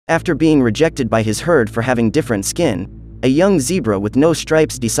After being rejected by his herd for having different skin, a young zebra with no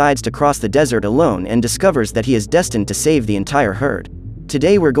stripes decides to cross the desert alone and discovers that he is destined to save the entire herd.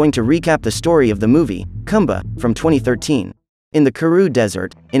 Today we're going to recap the story of the movie, Kumba, from 2013. In the Karoo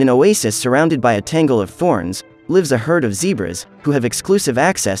Desert, in an oasis surrounded by a tangle of thorns, lives a herd of zebras, who have exclusive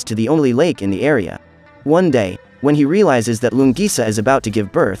access to the only lake in the area. One day, when he realizes that Lungisa is about to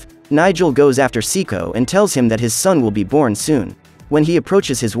give birth, Nigel goes after Siko and tells him that his son will be born soon. When he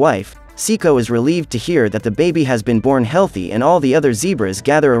approaches his wife, Siko is relieved to hear that the baby has been born healthy, and all the other zebras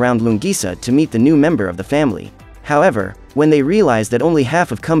gather around Lungisa to meet the new member of the family. However, when they realize that only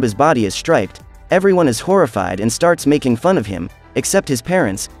half of Kumba's body is striped, everyone is horrified and starts making fun of him, except his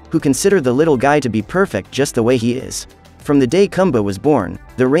parents, who consider the little guy to be perfect just the way he is. From the day Kumba was born,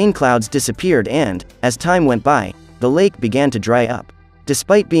 the rain clouds disappeared and, as time went by, the lake began to dry up.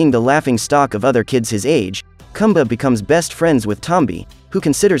 Despite being the laughing stock of other kids his age, Kumba becomes best friends with Tombi, who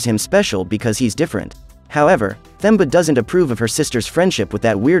considers him special because he's different. However, Themba doesn't approve of her sister's friendship with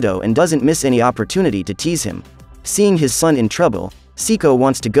that weirdo and doesn't miss any opportunity to tease him. Seeing his son in trouble, Siko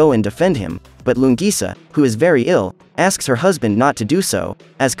wants to go and defend him, but Lungisa, who is very ill, asks her husband not to do so,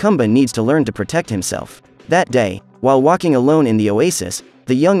 as Kumba needs to learn to protect himself. That day, while walking alone in the oasis,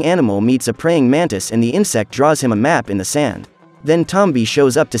 the young animal meets a praying mantis and the insect draws him a map in the sand. Then Tombi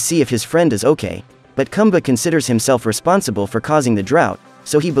shows up to see if his friend is okay, but Kumba considers himself responsible for causing the drought,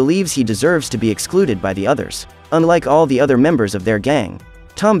 so he believes he deserves to be excluded by the others. Unlike all the other members of their gang,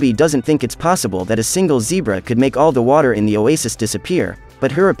 Tombi doesn't think it's possible that a single zebra could make all the water in the oasis disappear,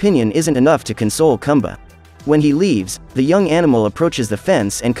 but her opinion isn't enough to console Kumba. When he leaves, the young animal approaches the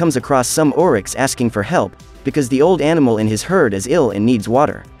fence and comes across some oryx asking for help, because the old animal in his herd is ill and needs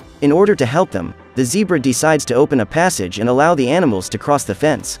water. In order to help them, the zebra decides to open a passage and allow the animals to cross the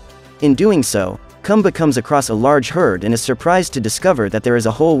fence. In doing so, Kumba comes across a large herd and is surprised to discover that there is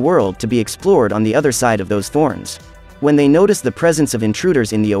a whole world to be explored on the other side of those thorns. When they notice the presence of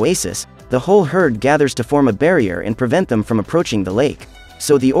intruders in the oasis, the whole herd gathers to form a barrier and prevent them from approaching the lake.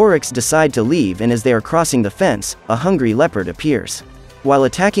 So the oryx decide to leave, and as they are crossing the fence, a hungry leopard appears. While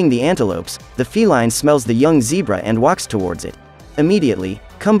attacking the antelopes, the feline smells the young zebra and walks towards it. Immediately,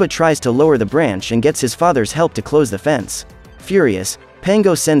 Kumba tries to lower the branch and gets his father's help to close the fence. Furious,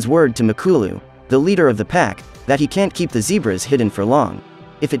 Pango sends word to Makulu, the leader of the pack, that he can't keep the zebras hidden for long.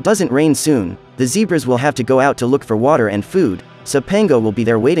 If it doesn't rain soon, the zebras will have to go out to look for water and food, so Pango will be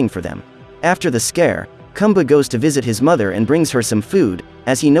there waiting for them. After the scare, Kumba goes to visit his mother and brings her some food,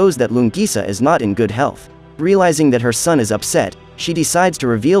 as he knows that Lungisa is not in good health. Realizing that her son is upset, she decides to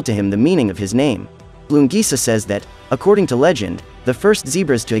reveal to him the meaning of his name. Lungisa says that, according to legend, the first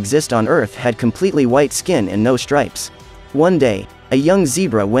zebras to exist on Earth had completely white skin and no stripes. One day, a young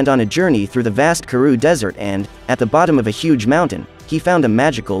zebra went on a journey through the vast Karoo Desert and, at the bottom of a huge mountain, he found a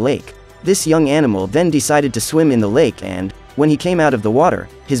magical lake. This young animal then decided to swim in the lake and, when he came out of the water,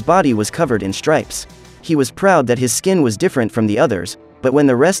 his body was covered in stripes. He was proud that his skin was different from the others, but when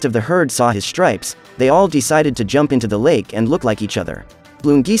the rest of the herd saw his stripes, they all decided to jump into the lake and look like each other.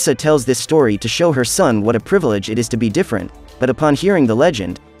 Lungisa tells this story to show her son what a privilege it is to be different, but upon hearing the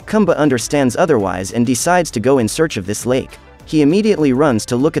legend, Kumba understands otherwise and decides to go in search of this lake. He immediately runs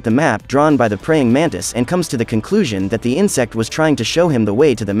to look at the map drawn by the praying mantis and comes to the conclusion that the insect was trying to show him the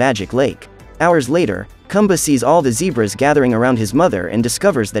way to the magic lake. Hours later, Kumba sees all the zebras gathering around his mother and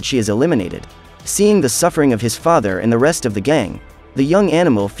discovers that she is eliminated. Seeing the suffering of his father and the rest of the gang, the young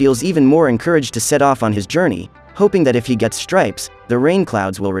animal feels even more encouraged to set off on his journey, hoping that if he gets stripes, the rain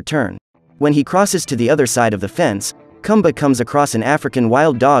clouds will return. When he crosses to the other side of the fence, Kumba comes across an African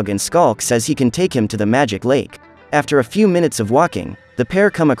wild dog and Skulk says he can take him to the magic lake. After a few minutes of walking, the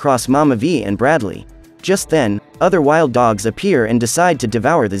pair come across Mama V and Bradley. Just then, other wild dogs appear and decide to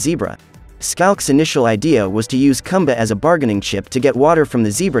devour the zebra. Skulk's initial idea was to use Kumba as a bargaining chip to get water from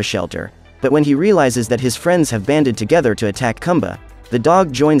the zebra shelter, but when he realizes that his friends have banded together to attack Kumba, the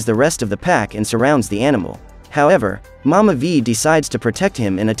dog joins the rest of the pack and surrounds the animal. However, Mama V decides to protect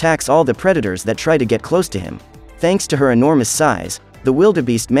him and attacks all the predators that try to get close to him. Thanks to her enormous size, the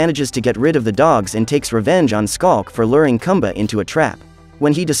wildebeest manages to get rid of the dogs and takes revenge on Skulk for luring Kumba into a trap.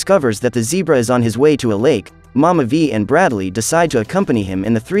 When he discovers that the zebra is on his way to a lake, Mama V and Bradley decide to accompany him,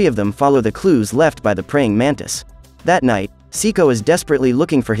 and the three of them follow the clues left by the praying mantis. That night, Siko is desperately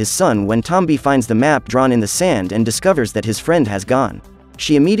looking for his son when Tombi finds the map drawn in the sand and discovers that his friend has gone.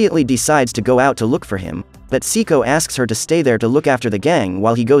 She immediately decides to go out to look for him, but Siko asks her to stay there to look after the gang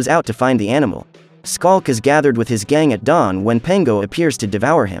while he goes out to find the animal. Skulk is gathered with his gang at dawn when Pango appears to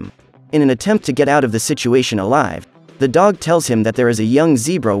devour him. In an attempt to get out of the situation alive, the dog tells him that there is a young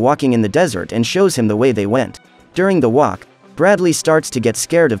zebra walking in the desert and shows him the way they went. During the walk, Bradley starts to get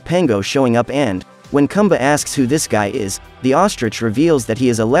scared of Pango showing up, and when Kumba asks who this guy is, the ostrich reveals that he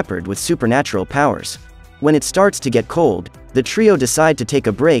is a leopard with supernatural powers. When it starts to get cold, the trio decide to take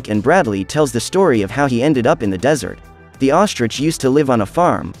a break and Bradley tells the story of how he ended up in the desert. The ostrich used to live on a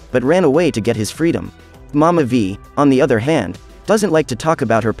farm, but ran away to get his freedom. Mama V, on the other hand, doesn't like to talk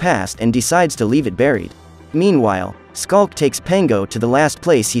about her past and decides to leave it buried. Meanwhile, Skulk takes Pango to the last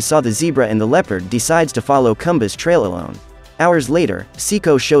place he saw the zebra, and the leopard decides to follow Kumba's trail alone. Hours later,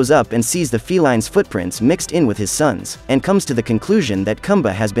 Siko shows up and sees the feline's footprints mixed in with his son's, and comes to the conclusion that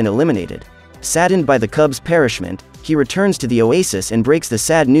Kumba has been eliminated. Saddened by the cub's perishment, he returns to the oasis and breaks the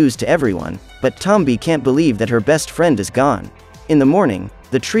sad news to everyone, but Tombi can't believe that her best friend is gone. In the morning,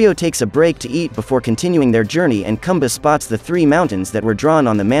 the trio takes a break to eat before continuing their journey, and Kumba spots the 3 mountains that were drawn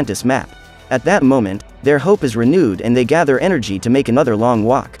on the Mantis map. At that moment, their hope is renewed and they gather energy to make another long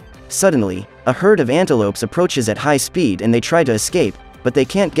walk. Suddenly, a herd of antelopes approaches at high speed and they try to escape, but they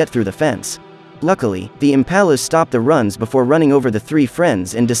can't get through the fence. Luckily, the impalas stop the runs before running over the 3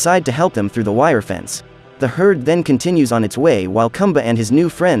 friends and decide to help them through the wire fence. The herd then continues on its way while Kumba and his new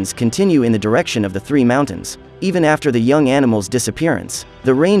friends continue in the direction of the 3 mountains. Even after the young animal's disappearance,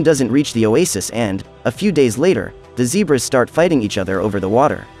 the rain doesn't reach the oasis, and, a few days later, the zebras start fighting each other over the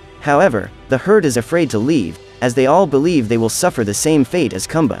water. However, the herd is afraid to leave, as they all believe they will suffer the same fate as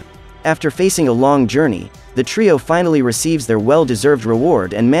Kumba. After facing a long journey, the trio finally receives their well-deserved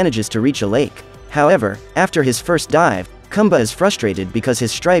reward and manages to reach a lake. However, after his first dive, Kumba is frustrated because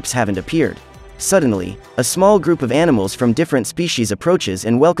his stripes haven't appeared. Suddenly, a small group of animals from different species approaches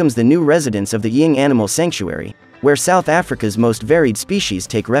and welcomes the new residents of the Ying Animal Sanctuary, where South Africa's most varied species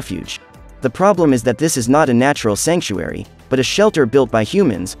take refuge. The problem is that this is not a natural sanctuary, but a shelter built by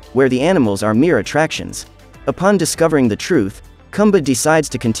humans, where the animals are mere attractions. Upon discovering the truth, Kumba decides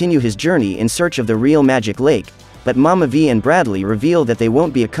to continue his journey in search of the real Magic Lake, but Mama V and Bradley reveal that they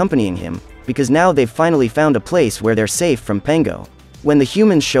won't be accompanying him, because now they've finally found a place where they're safe from Pango. When the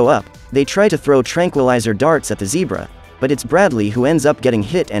humans show up, they try to throw tranquilizer darts at the zebra, but it's Bradley who ends up getting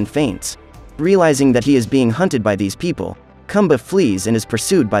hit and faints. Realizing that he is being hunted by these people, Kumba flees and is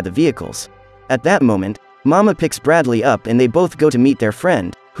pursued by the vehicles. At that moment, Mama picks Bradley up and they both go to meet their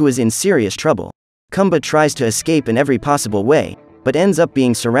friend, who is in serious trouble. Kumba tries to escape in every possible way, but ends up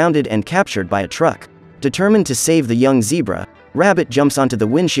being surrounded and captured by a truck. Determined to save the young zebra, Rabbit jumps onto the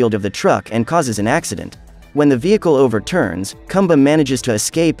windshield of the truck and causes an accident. When the vehicle overturns, Kumba manages to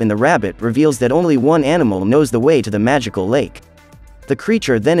escape and the rabbit reveals that only one animal knows the way to the magical lake. The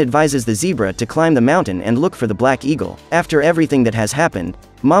creature then advises the zebra to climb the mountain and look for the black eagle. After everything that has happened,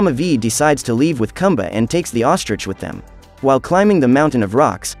 Mama V decides to leave with Kumba and takes the ostrich with them. While climbing the mountain of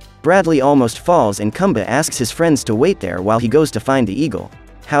rocks, Bradley almost falls and Kumba asks his friends to wait there while he goes to find the eagle.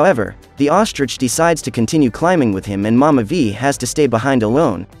 However, the ostrich decides to continue climbing with him and Mama V has to stay behind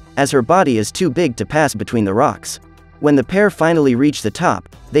alone, as her body is too big to pass between the rocks. When the pair finally reach the top,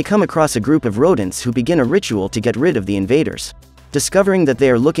 they come across a group of rodents who begin a ritual to get rid of the invaders. Discovering that they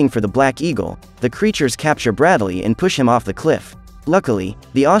are looking for the black eagle, the creatures capture Bradley and push him off the cliff. Luckily,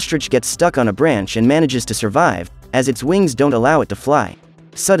 the ostrich gets stuck on a branch and manages to survive, as its wings don't allow it to fly.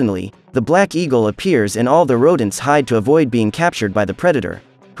 Suddenly, the black eagle appears and all the rodents hide to avoid being captured by the predator,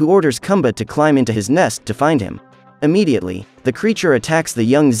 who orders Kumba to climb into his nest to find him. Immediately, the creature attacks the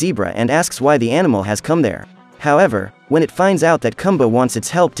young zebra and asks why the animal has come there. However, when it finds out that Kumba wants its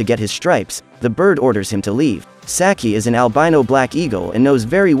help to get his stripes, the bird orders him to leave. Saki is an albino black eagle and knows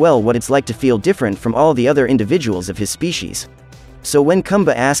very well what it's like to feel different from all the other individuals of his species. So when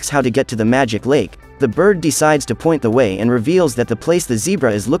Kumba asks how to get to the magic lake, the bird decides to point the way and reveals that the place the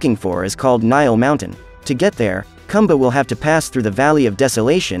zebra is looking for is called Nile Mountain. To get there, Kumba will have to pass through the Valley of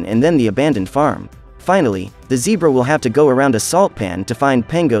Desolation and then the abandoned farm. Finally, the zebra will have to go around a salt pan to find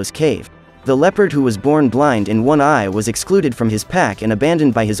Pango's cave. The leopard who was born blind in one eye was excluded from his pack and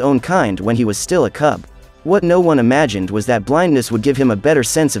abandoned by his own kind when he was still a cub. What no one imagined was that blindness would give him a better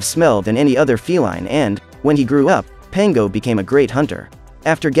sense of smell than any other feline and, when he grew up, Pango became a great hunter.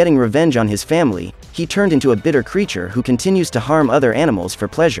 After getting revenge on his family, he turned into a bitter creature who continues to harm other animals for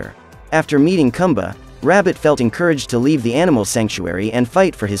pleasure. After meeting Kumba, Rabbit felt encouraged to leave the animal sanctuary and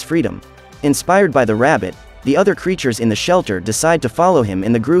fight for his freedom. Inspired by the rabbit, the other creatures in the shelter decide to follow him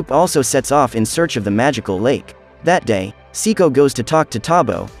and the group also sets off in search of the magical lake. That day, Siko goes to talk to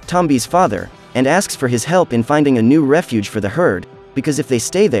Tabo, Tombi's father, and asks for his help in finding a new refuge for the herd, because if they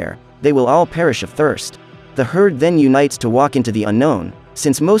stay there, they will all perish of thirst. The herd then unites to walk into the unknown,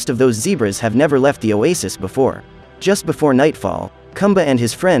 since most of those zebras have never left the oasis before. Just before nightfall, Kumba and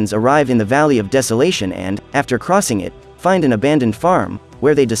his friends arrive in the Valley of Desolation and, after crossing it, find an abandoned farm,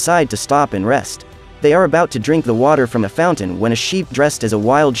 where they decide to stop and rest. They are about to drink the water from a fountain when a sheep dressed as a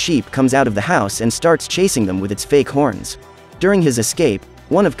wild sheep comes out of the house and starts chasing them with its fake horns. During his escape,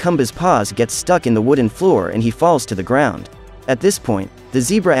 one of Kumba's paws gets stuck in the wooden floor and he falls to the ground. At this point, the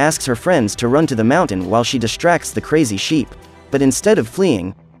zebra asks her friends to run to the mountain while she distracts the crazy sheep. But instead of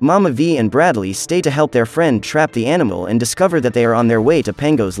fleeing, Mama V and Bradley stay to help their friend trap the animal and discover that they are on their way to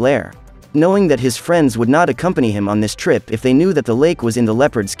Pango's lair. Knowing that his friends would not accompany him on this trip if they knew that the lake was in the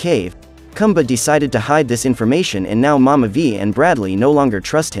leopard's cave, Kumba decided to hide this information, and now Mama V and Bradley no longer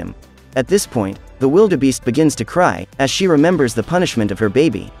trust him. At this point, the wildebeest begins to cry, as she remembers the punishment of her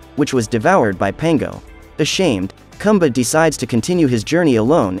baby, which was devoured by Pango. Ashamed, Kumba decides to continue his journey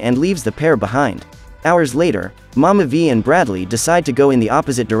alone and leaves the pair behind. Hours later, Mama V and Bradley decide to go in the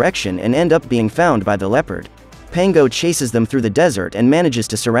opposite direction and end up being found by the leopard. Pango chases them through the desert and manages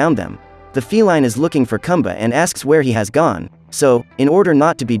to surround them. The feline is looking for Kumba and asks where he has gone, so, in order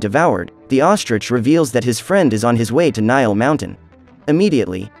not to be devoured, the ostrich reveals that his friend is on his way to Nile Mountain.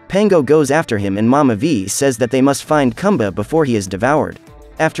 Immediately, Pango goes after him and Mama V says that they must find Kumba before he is devoured.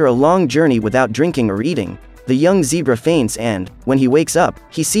 After a long journey without drinking or eating, the young zebra faints and, when he wakes up,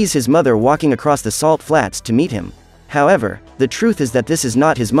 he sees his mother walking across the salt flats to meet him. However, the truth is that this is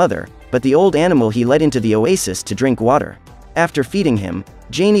not his mother, but the old animal he led into the oasis to drink water. After feeding him,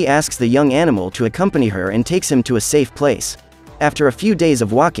 Janie asks the young animal to accompany her and takes him to a safe place. After a few days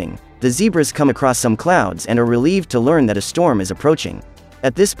of walking, the zebras come across some clouds and are relieved to learn that a storm is approaching.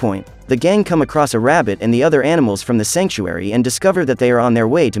 At this point, the gang come across a rabbit and the other animals from the sanctuary and discover that they are on their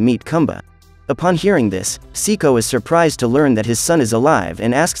way to meet Kumba. Upon hearing this, Siko is surprised to learn that his son is alive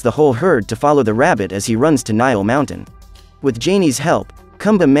and asks the whole herd to follow the rabbit as he runs to Nile Mountain. With Janie's help,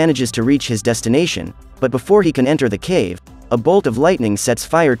 Kumba manages to reach his destination, but before he can enter the cave, a bolt of lightning sets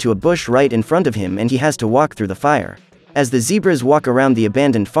fire to a bush right in front of him and he has to walk through the fire. As the zebras walk around the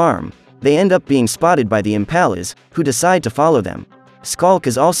abandoned farm, they end up being spotted by the impalas, who decide to follow them. Skulk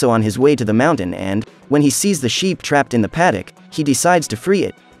is also on his way to the mountain and, when he sees the sheep trapped in the paddock, he decides to free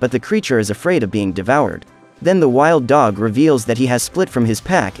it, but the creature is afraid of being devoured. Then the wild dog reveals that he has split from his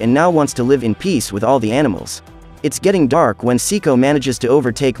pack and now wants to live in peace with all the animals. It's getting dark when Siko manages to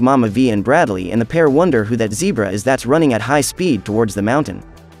overtake Mama V and Bradley and the pair wonder who that zebra is that's running at high speed towards the mountain.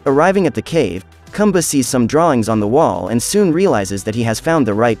 Arriving at the cave, Kumba sees some drawings on the wall and soon realizes that he has found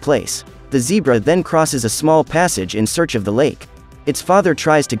the right place. The zebra then crosses a small passage in search of the lake. Its father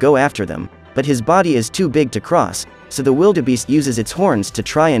tries to go after them, but his body is too big to cross, so the wildebeest uses its horns to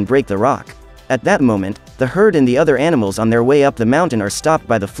try and break the rock. At that moment, the herd and the other animals on their way up the mountain are stopped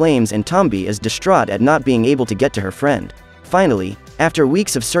by the flames and Tombi is distraught at not being able to get to her friend. Finally, after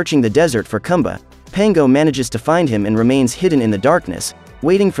weeks of searching the desert for Kumba, Pango manages to find him and remains hidden in the darkness,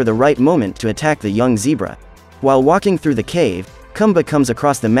 waiting for the right moment to attack the young zebra. While walking through the cave, Kumba comes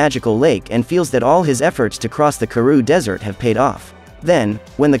across the magical lake and feels that all his efforts to cross the Karoo Desert have paid off. Then,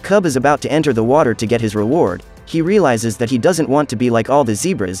 when the cub is about to enter the water to get his reward, he realizes that he doesn't want to be like all the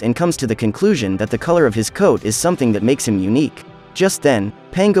zebras and comes to the conclusion that the color of his coat is something that makes him unique. Just then,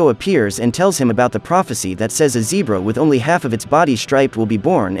 Pango appears and tells him about the prophecy that says a zebra with only half of its body striped will be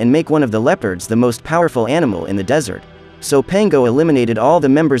born and make one of the leopards the most powerful animal in the desert. So Pango eliminated all the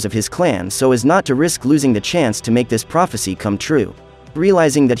members of his clan so as not to risk losing the chance to make this prophecy come true.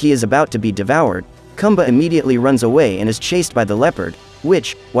 Realizing that he is about to be devoured, Kumba immediately runs away and is chased by the leopard,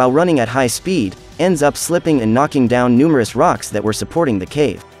 which, while running at high speed, ends up slipping and knocking down numerous rocks that were supporting the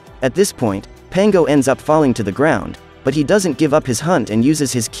cave. At this point, Pango ends up falling to the ground, but he doesn't give up his hunt and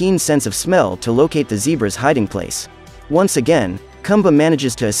uses his keen sense of smell to locate the zebra's hiding place. Once again, Kumba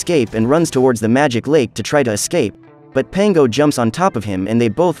manages to escape and runs towards the magic lake to try to escape, but Pango jumps on top of him and they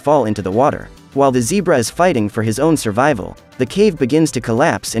both fall into the water. While the zebra is fighting for his own survival, the cave begins to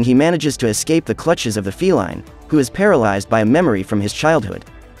collapse and he manages to escape the clutches of the feline, who is paralyzed by a memory from his childhood.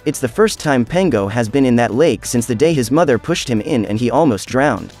 It's the first time Pango has been in that lake since the day his mother pushed him in and he almost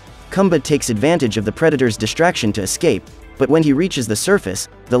drowned. Kumba takes advantage of the predator's distraction to escape, but when he reaches the surface,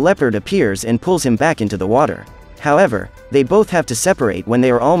 the leopard appears and pulls him back into the water. However, they both have to separate when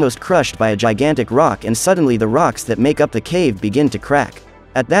they are almost crushed by a gigantic rock and suddenly the rocks that make up the cave begin to crack.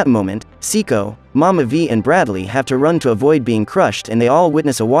 At that moment, Siko, Mama V and Bradley have to run to avoid being crushed and they all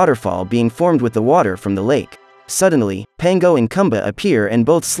witness a waterfall being formed with the water from the lake. Suddenly, Pango and Kumba appear and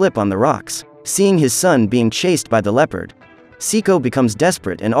both slip on the rocks, seeing his son being chased by the leopard. Siko becomes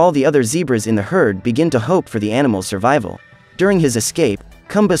desperate and all the other zebras in the herd begin to hope for the animal's survival. During his escape,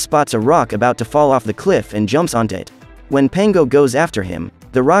 Kumba spots a rock about to fall off the cliff and jumps onto it. When Pango goes after him,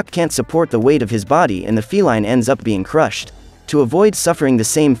 the rock can't support the weight of his body and the feline ends up being crushed. To avoid suffering the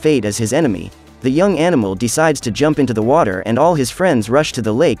same fate as his enemy, the young animal decides to jump into the water and all his friends rush to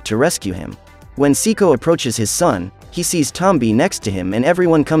the lake to rescue him. When Seiko approaches his son, he sees Tombi next to him and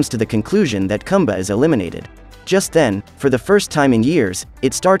everyone comes to the conclusion that Kumba is eliminated. Just then, for the first time in years,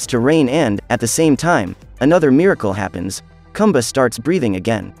 it starts to rain and, at the same time, another miracle happens. Kumba starts breathing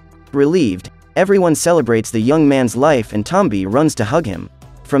again. Relieved, everyone celebrates the young man's life and Tombi runs to hug him.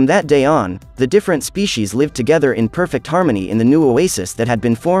 From that day on, the different species lived together in perfect harmony in the new oasis that had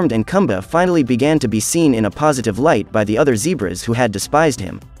been formed, and Kumba finally began to be seen in a positive light by the other zebras who had despised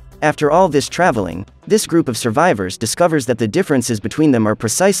him. After all this traveling, this group of survivors discovers that the differences between them are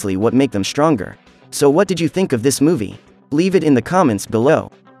precisely what make them stronger. So what did you think of this movie? Leave it in the comments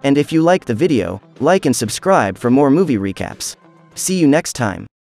below. And if you liked the video, like and subscribe for more movie recaps. See you next time.